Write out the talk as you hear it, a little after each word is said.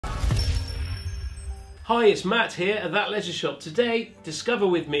Hi, it's Matt here at That Leisure Shop. Today, discover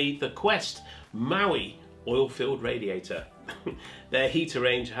with me the Quest Maui oil-filled radiator. Their heater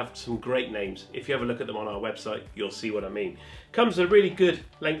range have some great names. If you have a look at them on our website, you'll see what I mean. Comes with a really good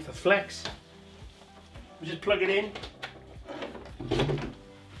length of flex. We just plug it in.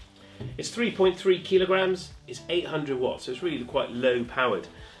 It's 3.3 kilograms, it's 800 watts, so it's really quite low powered,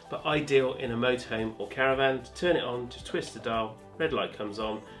 but ideal in a motorhome or caravan. To turn it on, just twist the dial, red light comes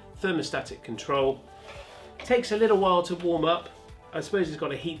on, thermostatic control. Takes a little while to warm up. I suppose it's got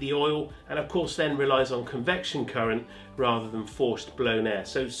to heat the oil, and of course then relies on convection current rather than forced blown air.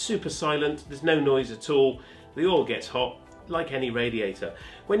 So super silent, there's no noise at all. The oil gets hot like any radiator.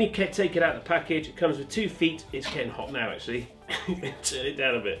 When you take it out of the package, it comes with 2 feet. It's getting hot now actually. Turn it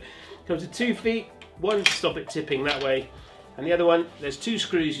down a bit. It comes with 2 feet, one to stop it tipping that way, and the other one, there's 2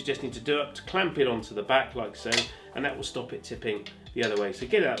 screws you just need to do up to clamp it onto the back like so, and that will stop it tipping the other way. So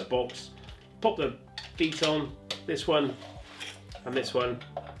get it out of the box, pop the feet on, this one and this one.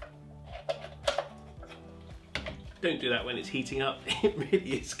 Don't do that when it's heating up, it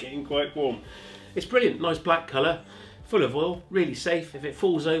really is getting quite warm. It's brilliant, nice black colour, full of oil, really safe. If it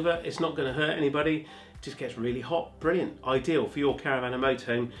falls over, it's not going to hurt anybody. It just gets really hot, brilliant, ideal for your caravan and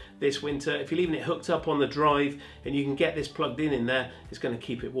motorhome this winter. If you're leaving it hooked up on the drive and you can get this plugged in there, it's going to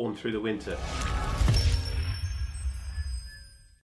keep it warm through the winter.